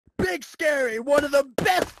Big Scary, one of the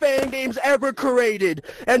best fan games ever created.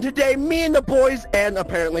 And today, me and the boys, and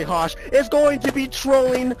apparently Hosh, is going to be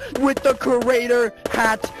trolling with the creator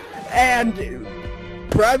hat and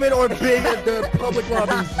private or big the public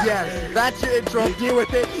lobbies. Yes, that's your intro. Deal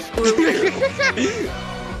with it. Screw you.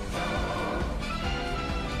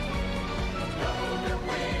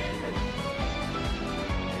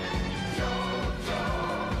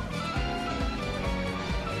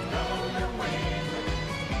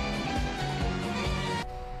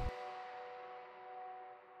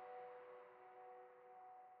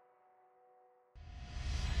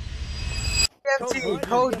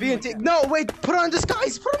 Code BNT. No, wait. Put on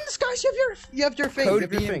disguise. Put on disguise. You have your thing. Code you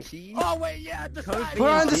have your thing. Oh wait, yeah. Disguise. Put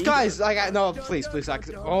on disguise. No, please.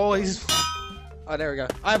 Oh, he's. Oh, there we go.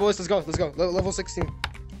 Alright, boys. Let's go. Level 16.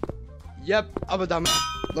 Yep. I'm a dumb.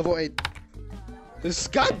 Level 8. This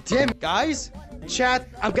goddamn guys. Chat.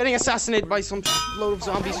 I'm getting assassinated by some load of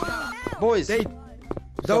zombies. Boys. Hey.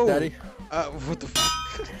 No. Daddy? What the f?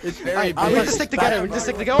 It's very we need to stick together.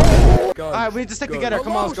 Oh! Alright, we need to stick together.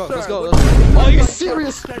 Come on, let's go. Sir. Let's go. Are you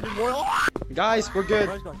serious? Guys, we're good.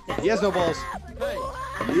 He has no balls.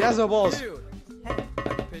 He has no balls. Dude. Have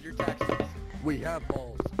you paid your taxes? We have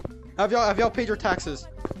balls. Have y'all paid your taxes?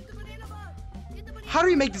 How do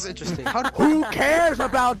we make this interesting? Who cares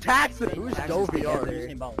about taxes? Who's Dovey?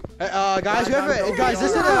 Guys,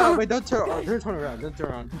 this is wait, don't turn around. Don't turn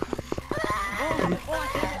around.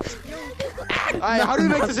 Alright, how do we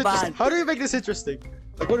make this interesting? How do we make this interesting?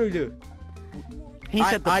 Like, what do we do?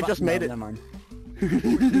 I just made it. Never mind.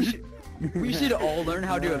 We should all learn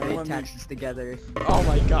how to evade taxes together. Oh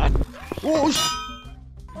my god. Whoa!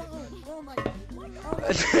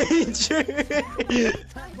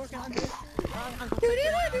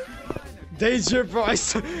 Danger, bro! I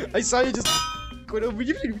saw you just.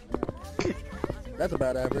 That's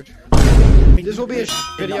about average. This will be a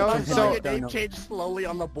video, so. Your name changed slowly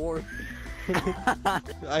on the board.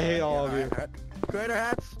 I hate all of you. Creator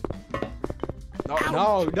hats. No.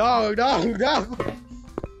 God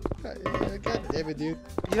damn it, dude.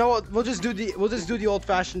 You know what? We'll just do the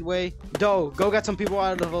old-fashioned way. Go get some people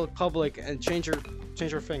out of the public and change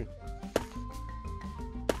your thing.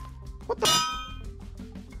 What the?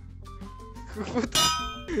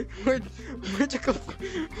 What? Where'd you go?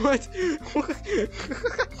 What?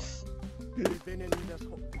 We have been in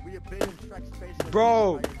Shrek's face.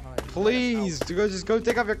 Bro, please, just go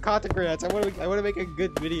take off your content creators. I want to make a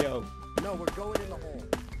good video. No, we're going in the hole.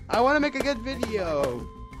 I want to make a good video.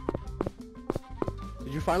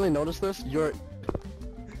 Did you finally notice this? Did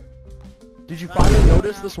you finally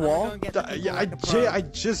notice this wall? Yeah, I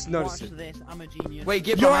just noticed it. This. I'm a genius. Wait,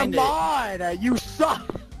 get You're behind mine. You suck.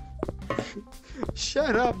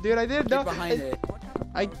 Shut up, dude. I didn't know. Get behind it.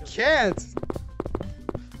 I can't.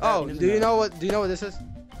 Oh, do you know what this is?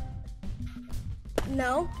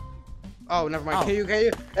 No. Oh, never mind. Oh. Can you?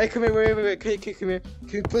 Hey, come here. Wait. Can you come here?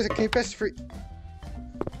 Can you press free?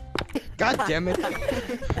 God damn it.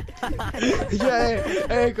 Yeah,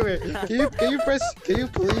 hey, come here. Can you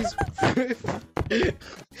please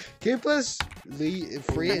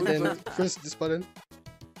free and then press this button?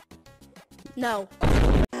 No.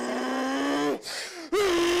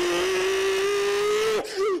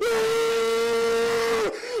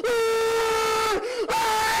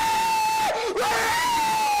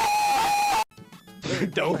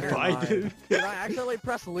 Don't bite it. Did I actually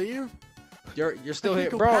press leave? You're still here,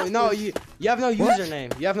 bro. No, you have no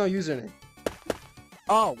username. You have no username.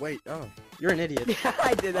 Oh wait. Oh. You're an idiot.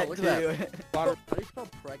 I did that look too. at How do you spell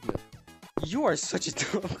pregnant? You are such a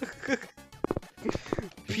dumb.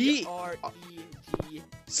 P-R-E-G.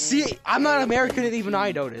 See, I'm not American and even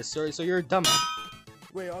I know this. So you're dumb.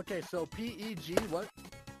 Wait. Okay. So P-E-G what?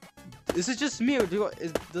 Is it just me or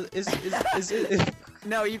is it?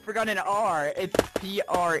 No, you forgot an R. It's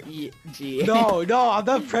P-R-E-G. No, I'm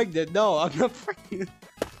not pregnant. No, I'm not pregnant.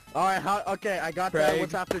 All right. Okay. I got that.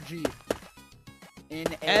 What's after G?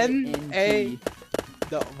 N-A-N-T.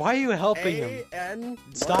 Why are you helping him? A-N.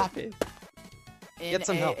 Stop it. Get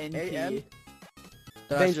some help. N-A-N-T.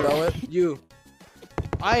 Did I spell it? You.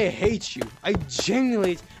 I hate you. I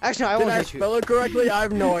genuinely. Actually, I Did won't I hate you. spell it correctly? I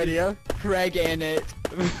have no idea. Craig in it.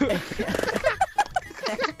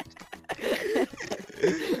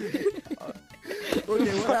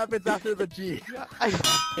 Okay, what happens after the G? I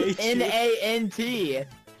hate you. N-A-N-T.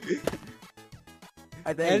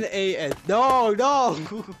 I think. N-A-N. No.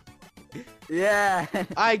 Yeah.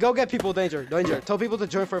 Alright, go get people. Danger. Tell people to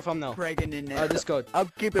join for a thumbnail. Craig in it. Discord. I'm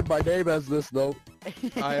keeping my name as this though.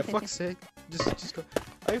 Alright, fuck's sake. Just go.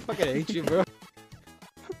 I fucking hate you, bro.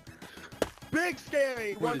 Big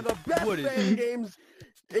Scary, one of the best fan games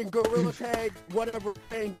in Gorilla Tag, whatever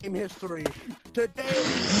fan game history. Today,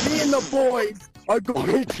 me and the boys are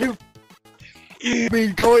going to be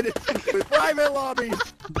going to private lobbies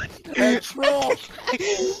and troll.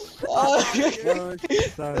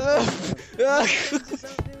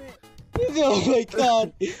 Oh my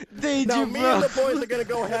god. Danger, Now, bro. me and the boys are gonna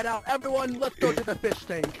go head out. Everyone, let's go to the fish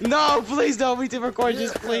tank. No, please don't. We did record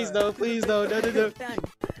this. Please no. Please no. No, no, no.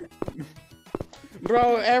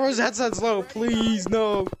 Bro, Arrow's headset's low. Please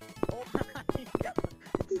no.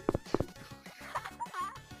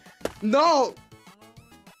 No.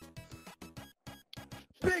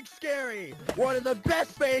 Big Scary, one of the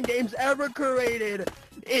best fan games ever created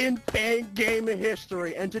in fan game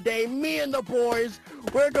history. And today, me and the boys,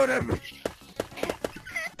 we're gonna be...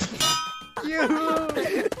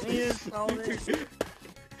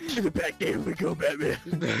 To the back game we go, Batman.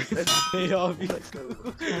 Let's go.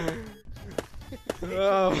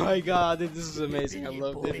 Oh my god, dude, this is amazing. I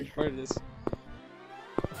love every part of this.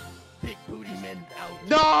 Big booty men out.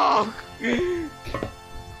 No!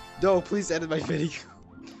 No, please edit my video.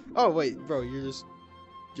 Oh wait, bro, you're just...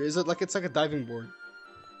 Is it like it's like a diving board?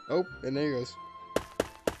 Oh, and there he goes.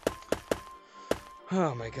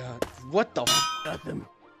 Oh my god. What the f? Nothing.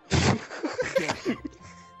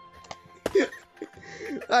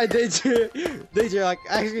 Alright, Danger, like,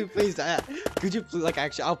 actually, please, could you, like,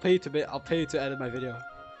 actually, I'll pay you to edit my video.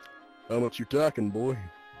 How much you talking, boy?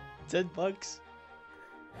 $10.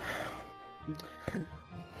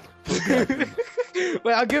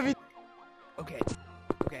 Wait, I'll give you. Okay.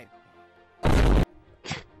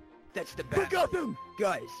 That's the Who back. got them?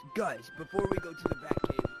 Guys, before we go to the back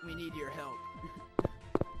cave, we need your help.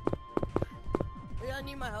 What do I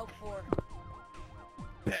need my help for?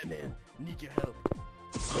 Batman, need your help.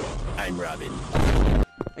 I'm Robin.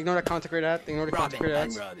 Ignore the contact creator ad. Ignore the contact creator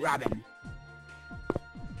ads. Robin.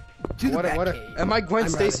 To the back What? cave. Am I Gwen I'm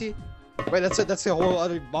Stacy? Wait, that's it. That's a whole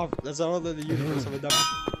other. That's a whole other universe of a dumb.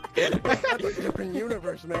 That's a different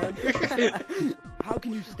universe, man. How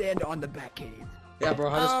can you stand on the back cave? Yeah, bro.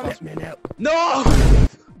 How does Batman help. No!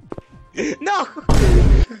 No!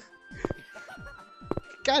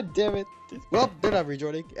 God damn it. Well, they're not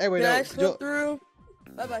rejoining. Anyway, Did I no. slip through?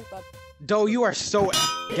 Bye-bye, Bob. Doe, you are so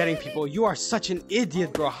getting people. You are such an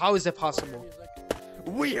idiot, bro. How is that possible?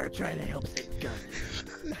 We are trying to help save guns.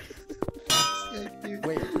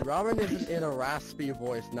 Wait, Robin isn't in a raspy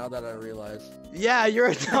voice now that I realize. Yeah, you're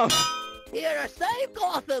a dumb. Here to save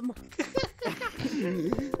Gotham!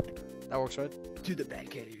 That works, right? To the back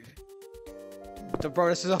cave. Bro,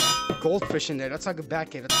 this is a goldfish in there. That's like a bat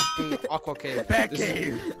cave. That's a aqua cave. Back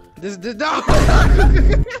This cave. no!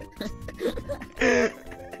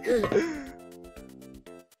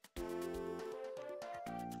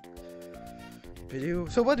 Video.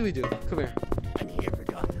 So what do we do? Come here. I'm here for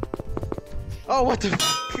Gotham. Oh, what the f?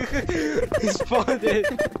 He spawned it.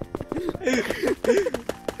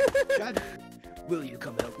 God. Will you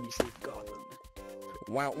come help me save Gotham?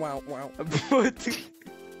 Wow. What the...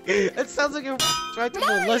 That sounds like you're trying to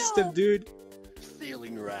molest him, dude.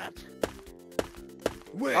 Ceiling rat.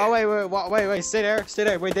 Oh, wait. Stay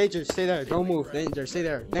there. Wait, Danger, stay there. Don't move. Danger, stay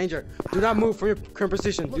there. Danger, do not move from your current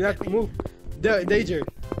position. Do not move. Danger.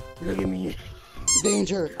 Look at me.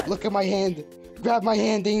 Danger, look at my hand. Grab my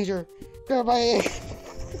hand, Danger. Grab my hand.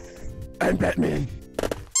 I'm Batman.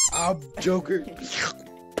 I'm Joker.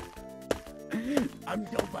 I'm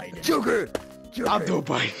Joe Biden. Joker. I'm Joe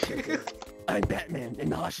Biden. I'm Batman,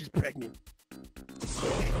 and Hosh is pregnant.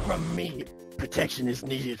 From me, protection is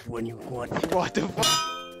needed when you want it. What the fuck?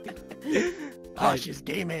 Hosh is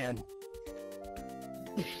gay man.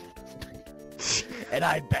 And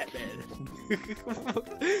I'm Batman.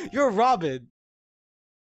 You're Robin.